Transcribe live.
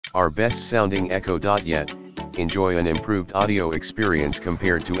our best sounding Echo Dot yet. Enjoy an improved audio experience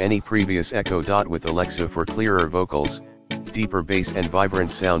compared to any previous Echo Dot with Alexa for clearer vocals, deeper bass and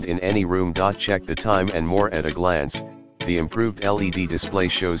vibrant sound in any room. Check the time and more at a glance. The improved LED display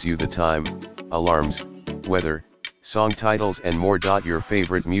shows you the time, alarms, weather, song titles and more. Your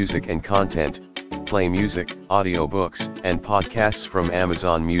favorite music and content, play music, audiobooks and podcasts from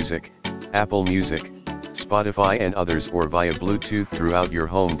Amazon Music, Apple Music, Spotify and others, or via Bluetooth throughout your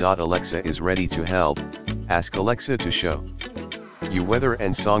home. Alexa is ready to help. Ask Alexa to show you weather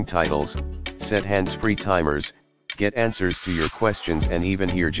and song titles, set hands-free timers, get answers to your questions and even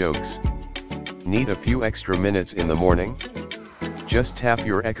hear jokes. Need a few extra minutes in the morning? Just tap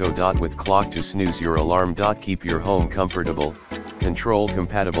your Echo Dot with clock to snooze your alarm. Keep your home comfortable. Control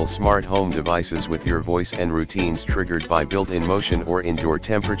compatible smart home devices with your voice and routines triggered by built-in motion or indoor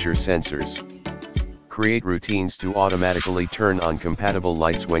temperature sensors. Create routines to automatically turn on compatible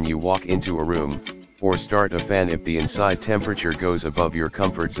lights when you walk into a room, or start a fan if the inside temperature goes above your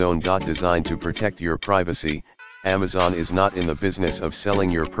comfort zone. Designed to protect your privacy, Amazon is not in the business of selling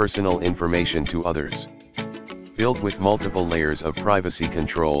your personal information to others. Built with multiple layers of privacy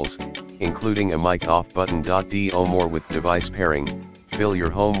controls, including a mic off button. Do more with device pairing. Fill your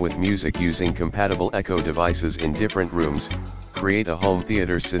home with music using compatible Echo devices in different rooms, create a home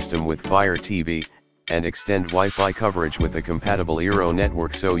theater system with Fire TV, and extend Wi-Fi coverage with a compatible Eero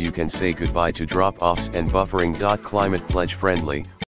network so you can say goodbye to drop-offs and buffering. Climate pledge friendly.